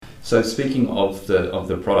So speaking of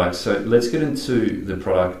the product, so let's get into the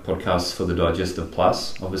product podcast for the Digestive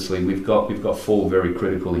Plus. Obviously, we've got 4 very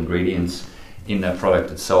critical ingredients in that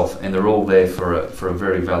product itself, and they're all there for a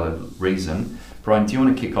very valid reason. Brian, do you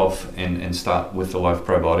want to kick off and start with the Live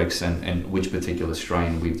Probiotics and which particular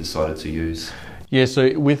strain we've decided to use? Yeah,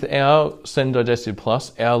 so with our Sen Digestive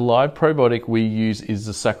Plus, our live probiotic we use is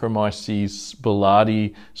the Saccharomyces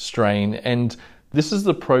boulardii strain, and this is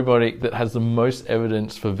the probiotic that has the most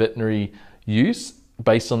evidence for veterinary use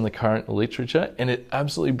based on the current literature, and it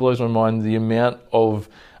absolutely blows my mind the amount of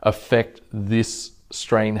effect this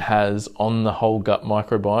strain has on the whole gut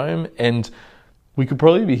microbiome. And we could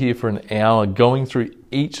probably be here for an hour going through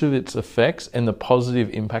each of its effects and the positive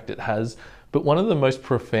impact it has. But one of the most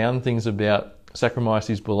profound things about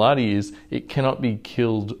Saccharomyces boulardii is it cannot be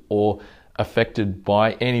killed or affected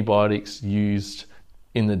by antibiotics used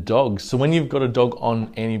in the dogs. So when you've got a dog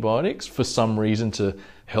on antibiotics for some reason to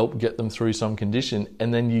help get them through some condition,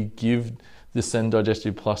 and then you give the Sen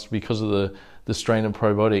Digestive Plus because of the strain of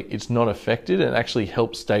probiotic, it's not affected and actually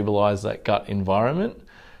helps stabilize that gut environment.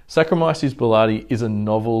 Saccharomyces boulardii is a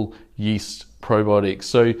novel yeast probiotic.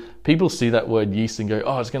 So people see that word yeast and go,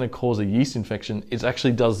 oh, it's going to cause a yeast infection. It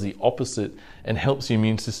actually does the opposite and helps the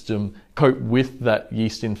immune system cope with that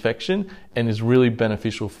yeast infection and is really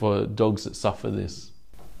beneficial for dogs that suffer this.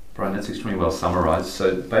 Brian, that's extremely well summarized.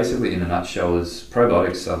 So basically, in a nutshell, is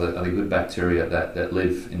probiotics are the good bacteria that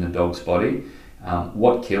live in the dog's body.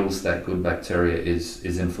 What kills that good bacteria is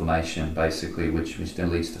inflammation, basically, which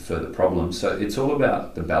then leads to further problems. So it's all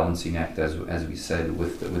about the balancing act, as we said,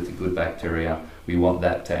 with the good bacteria. We want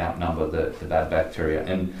that to outnumber the bad bacteria.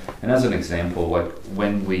 And as an example, like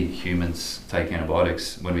when we humans take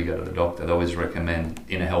antibiotics, when we go to the doctor, they always recommend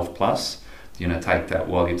InnerHealth Plus. Take that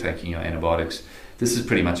while you're taking your antibiotics. This is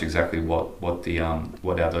pretty much exactly what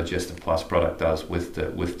our Digestive Plus product does with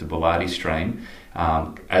the boulardii strain.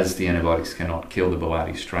 As the antibiotics cannot kill the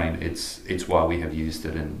boulardii strain, it's why we have used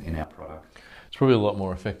it in our product. It's probably a lot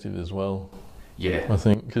more effective as well. Yeah, I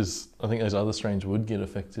think, because I think those other strains would get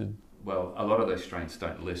affected. Well, a lot of those strains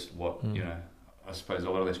don't list what I suppose a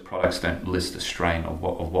lot of those products don't list the strain of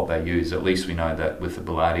what they use. At least we know that with the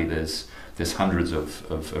boulardii, there's hundreds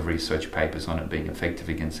of research papers on it being effective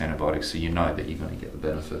against antibiotics, so you know that you're going to get the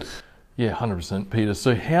benefits. Yeah, 100%, Peter.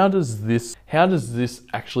 So how does this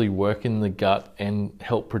actually work in the gut and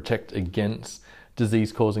help protect against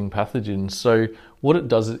disease-causing pathogens? So what it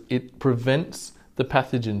does is it prevents the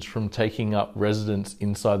pathogens from taking up residence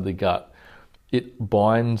inside the gut. It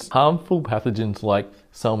binds harmful pathogens like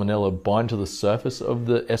Salmonella bind to the surface of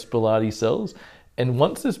the S. boulardii cells, and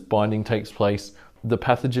once this binding takes place, the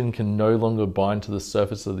pathogen can no longer bind to the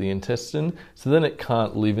surface of the intestine, so then it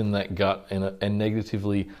can't live in that gut and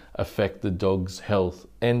negatively affect the dog's health.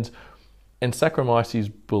 And Saccharomyces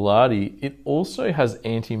boulardii, it also has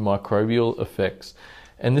antimicrobial effects,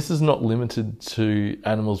 and this is not limited to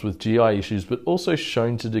animals with GI issues, but also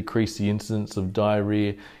shown to decrease the incidence of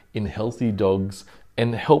diarrhea in healthy dogs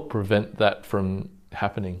and help prevent that from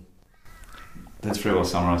happening. That's very well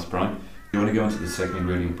summarised, Brian. You want to go into the second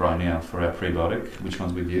ingredient, Brian, now for our prebiotic, which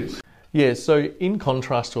ones we've used? Yeah, so in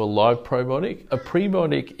contrast to a live probiotic, a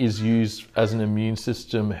prebiotic is used as an immune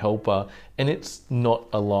system helper and it's not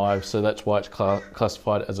alive, so that's why it's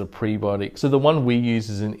classified as a prebiotic. So the one we use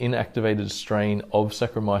is an inactivated strain of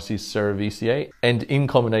Saccharomyces cerevisiae and in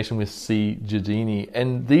combination with C. jejuni.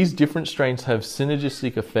 And these different strains have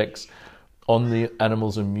synergistic effects on the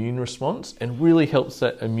animal's immune response and really helps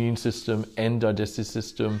that immune system and digestive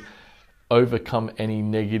system overcome any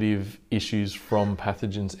negative issues from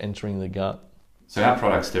pathogens entering the gut. So our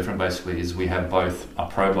product's different basically is we have both a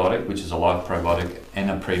probiotic, which is a live probiotic, and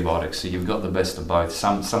a prebiotic. So you've got the best of both.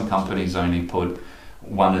 Some companies only put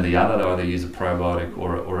one or the other. They either use a probiotic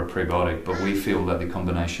or a prebiotic, but we feel that the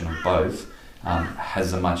combination of both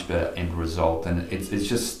has a much better end result, and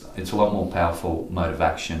it's a lot more powerful mode of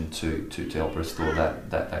action to help restore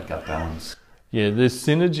that gut balance. Yeah, there's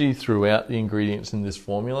synergy throughout the ingredients in this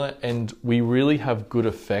formula, and we really have good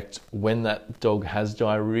effect when that dog has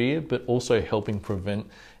diarrhea, but also helping prevent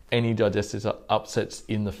any digestive upsets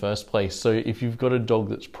in the first place. So if you've got a dog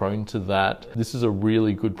that's prone to that, this is a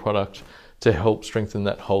really good product to help strengthen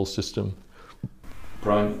that whole system.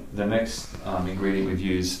 Brian, the next ingredient we've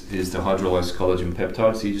used is the hydrolyzed collagen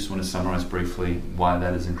peptide. So you just want to summarise briefly why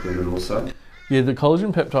that is included also? Yeah, the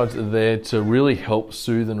collagen peptides are there to really help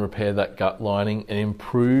soothe and repair that gut lining and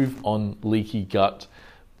improve on leaky gut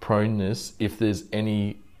proneness if this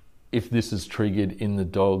is triggered in the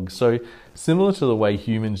dog. So similar to the way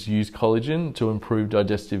humans use collagen to improve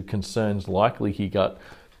digestive concerns like leaky gut,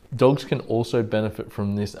 Dogs can also benefit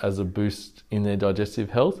from this as a boost in their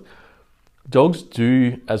digestive health. Dogs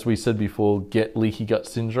do, as we said before, get leaky gut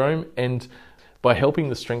syndrome, and by helping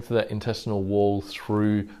the strength of that intestinal wall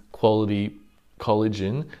through quality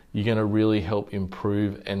collagen, you're going to really help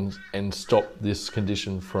improve and stop this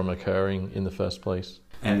condition from occurring in the first place.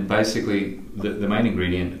 And basically, the main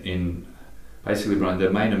ingredient in, Brian, the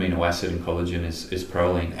main amino acid in collagen is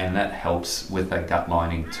proline, and that helps with that gut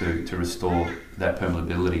lining to restore that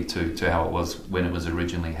permeability to how it was when it was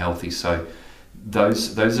originally healthy. So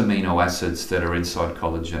those amino acids that are inside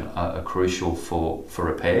collagen are crucial for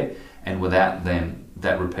repair, and without them,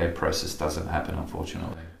 that repair process doesn't happen,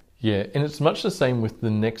 unfortunately. Yeah, and it's much the same with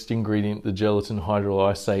the next ingredient, the gelatin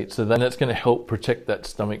hydrolysate. So then that's going to help protect that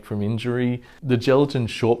stomach from injury. The gelatin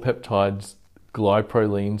short peptides,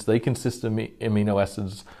 glyprolines, they consist of amino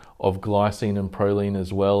acids of glycine and proline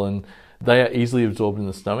as well, and they are easily absorbed in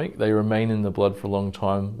the stomach. They remain in the blood for a long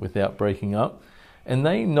time without breaking up. And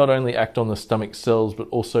they not only act on the stomach cells, but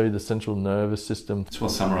also the central nervous system. It's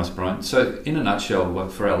well summarised, Brian. So in a nutshell,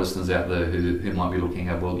 for our listeners out there who might be looking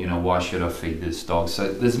at, well, why should I feed this dog?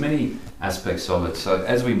 So there's many aspects of it. So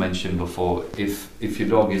as we mentioned before, if your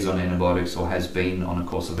dog is on antibiotics or has been on a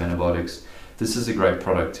course of antibiotics, this is a great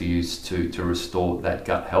product to use to restore that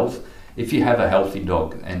gut health. If you have a healthy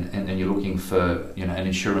dog and you're looking for an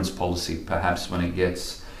insurance policy, perhaps when it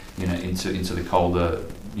gets into the colder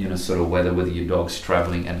sort of weather, whether your dog's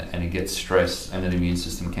traveling and it gets stressed and an immune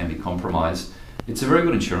system can be compromised, it's a very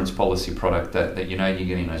good insurance policy product that you're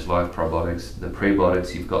getting those live probiotics, the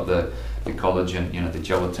prebiotics, you've got the collagen, the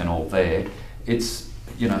gelatin all there. It's,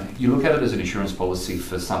 you look at it as an insurance policy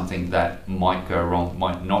for something that might go wrong,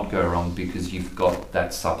 might not go wrong, because you've got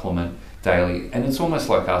that supplement daily. And it's almost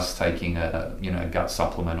like us taking a gut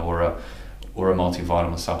supplement or a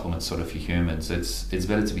multivitamin supplement sort of for humans. It's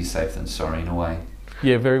better to be safe than sorry in a way.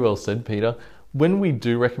 Yeah, very well said, Peter. When we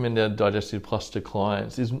do recommend our Digestive Plus to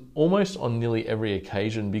clients is almost on nearly every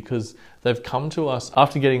occasion, because they've come to us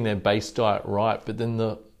after getting their base diet right, but then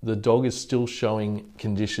the dog is still showing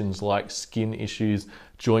conditions like skin issues,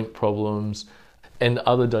 joint problems, and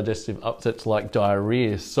other digestive upsets like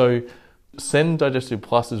diarrhea. So Sen Digestive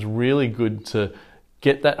Plus is really good to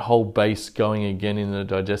get that whole base going again in the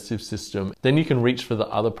digestive system. Then you can reach for the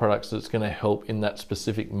other products that's going to help in that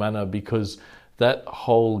specific manner, because that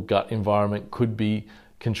whole gut environment could be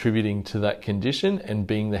contributing to that condition and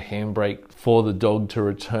being the handbrake for the dog to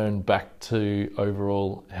return back to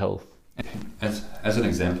overall health. As an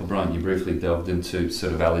example, Brian, you briefly delved into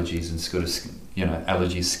sort of allergies and sort of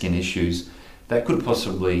allergies, skin issues that could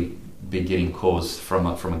possibly be getting caused from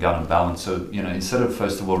a gut imbalance. So instead of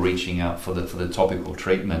first of all reaching out for the topical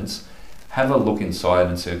treatments, have a look inside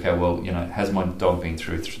and say, okay, well, has my dog been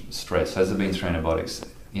through stress? Has it been through antibiotics?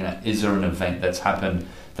 Is there an event that's happened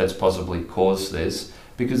that's possibly caused this?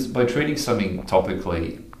 Because by treating something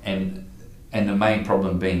topically and the main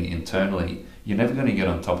problem being internally, you're never going to get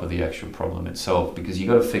on top of the actual problem itself, because you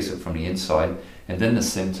got to fix it from the inside, and then the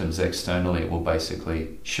symptoms externally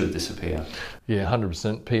should disappear. Yeah,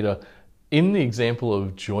 100%, Peter. In the example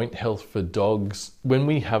of joint health for dogs, when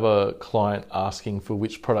we have a client asking for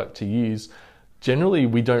which product to use, generally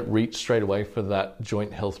we don't reach straight away for that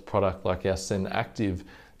joint health product like our Sen Active.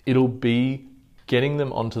 It'll be getting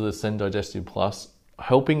them onto the Sen Digestive Plus,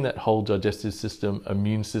 helping that whole digestive system,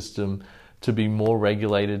 immune system to be more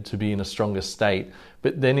regulated, to be in a stronger state.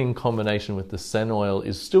 But then in combination with the Sen oil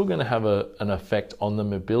is still going to have an effect on the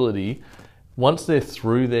mobility. Once they're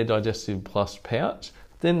through their Digestive Plus pouch,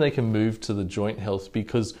 then they can move to the joint health,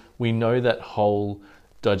 because we know that whole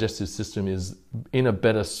digestive system is in a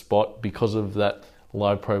better spot because of that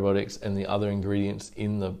live probiotics and the other ingredients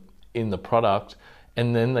in the product.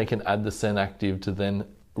 And then they can add the Sen Active to then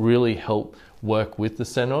really help work with the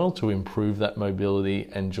Sen oil to improve that mobility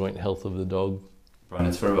and joint health of the dog. Brian,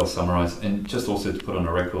 it's very well summarised. And just also to put on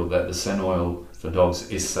a record that the Sen oil for dogs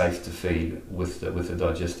is safe to feed with the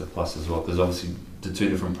Digestive Plus as well, because obviously the two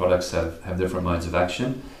different products have different modes of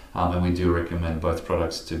action, and we do recommend both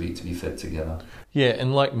products to be fed together. Yeah,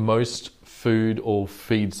 and like most food or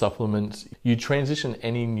feed supplements, you transition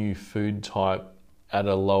any new food type at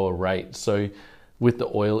a lower rate. So with the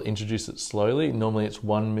oil, introduce it slowly. Normally it's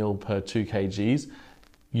 1 ml per 2 kgs.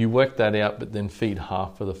 You work that out, but then feed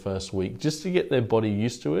half for the first week just to get their body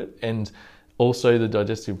used to it. And also the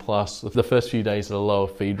Digestive Plus, the first few days at a lower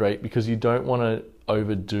feed rate, because you don't want to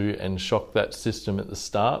overdo and shock that system at the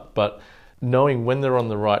start. But knowing when they're on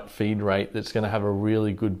the right feed rate, that's going to have a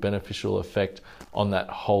really good beneficial effect on that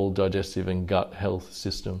whole digestive and gut health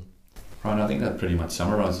system. Right, I think that pretty much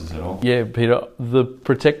summarises it all. Yeah, Peter, the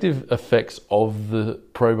protective effects of the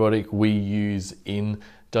probiotic we use in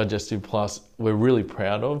Digestive Plus we're really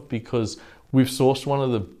proud of, because we've sourced one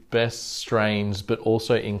of the best strains, but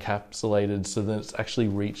also encapsulated so that it's actually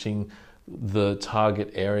reaching the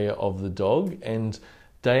target area of the dog. And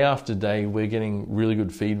day after day, we're getting really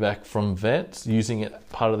good feedback from vets using it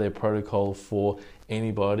part of their protocol for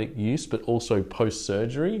antibiotic use, but also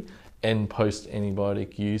post-surgery and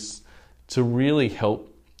post-antibiotic use to really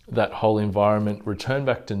help that whole environment return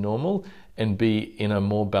back to normal and be in a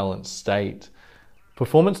more balanced state.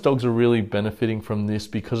 Performance dogs are really benefiting from this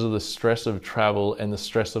because of the stress of travel and the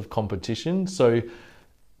stress of competition. So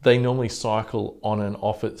they normally cycle on and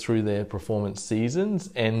off it through their performance seasons,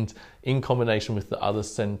 and in combination with the other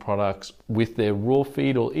Sen products with their raw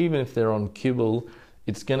feed, or even if they're on kibble,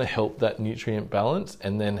 it's going to help that nutrient balance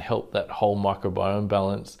and then help that whole microbiome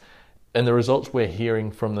balance. And the results we're hearing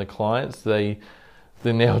from the clients, they're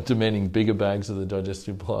now demanding bigger bags of the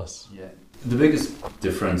Digestive Plus. Yeah. The biggest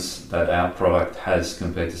difference that our product has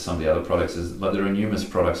compared to some of the other products is that there are numerous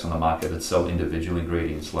products on the market that sell individual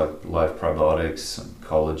ingredients like live probiotics,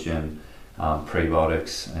 collagen,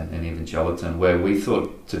 prebiotics, and even gelatin, where we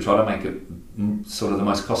thought to try to make it sort of the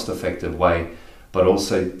most cost-effective way, but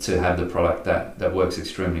also to have the product that works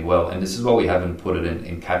extremely well. And this is why we haven't put it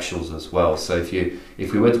in capsules as well. So if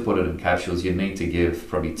we were to put it in capsules, you'd need to give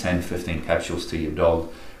probably 10-15 capsules to your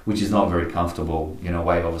dog, which is not very comfortable,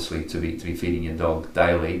 way obviously to be feeding your dog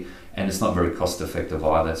daily, and it's not very cost effective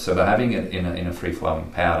either. So by having it in a free flowing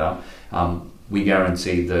powder, we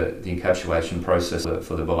guarantee the encapsulation process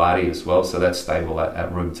for the Bilardi as well, so that's stable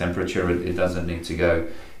at room temperature. It doesn't need to go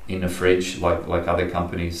in a fridge like other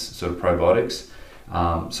companies' sort of probiotics.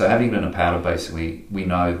 So having it in a powder, basically, we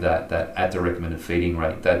know that at the recommended feeding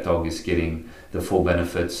rate, that dog is getting the full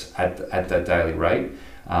benefits at that daily rate.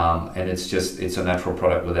 And it's a natural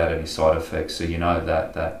product without any side effects. So you know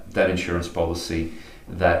that insurance policy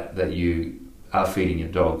that you are feeding your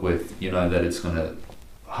dog with, that it's going to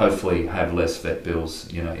hopefully have less vet bills,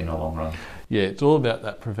 in the long run. Yeah, it's all about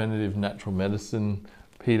that preventative natural medicine,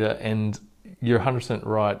 Peter, and you're 100%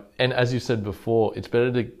 right. And as you said before, it's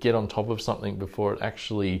better to get on top of something before it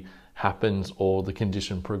actually happens or the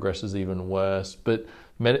condition progresses even worse. But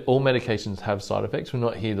all medications have side effects. We're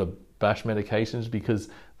not here to bash medications because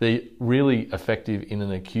they're really effective in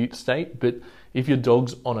an acute state. But if your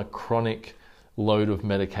dog's on a chronic load of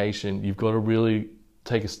medication, you've got to really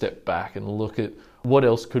take a step back and look at what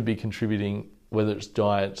else could be contributing, whether it's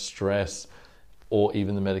diet, stress, or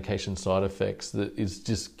even the medication side effects that is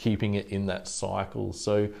just keeping it in that cycle.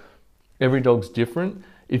 So every dog's different.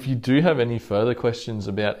 If you do have any further questions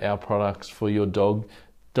about our products for your dog,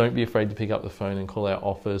 don't be afraid to pick up the phone and call our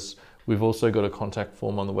office. We've also got a contact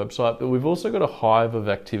form on the website, but we've also got a hive of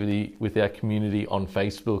activity with our community on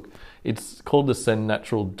Facebook. It's called the Sen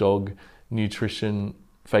Natural Dog Nutrition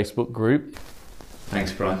Facebook group.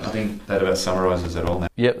 Thanks, Brian. I think that about summarises it all now.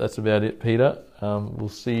 Yep, that's about it, Peter. We'll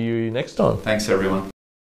see you next time. Thanks, everyone.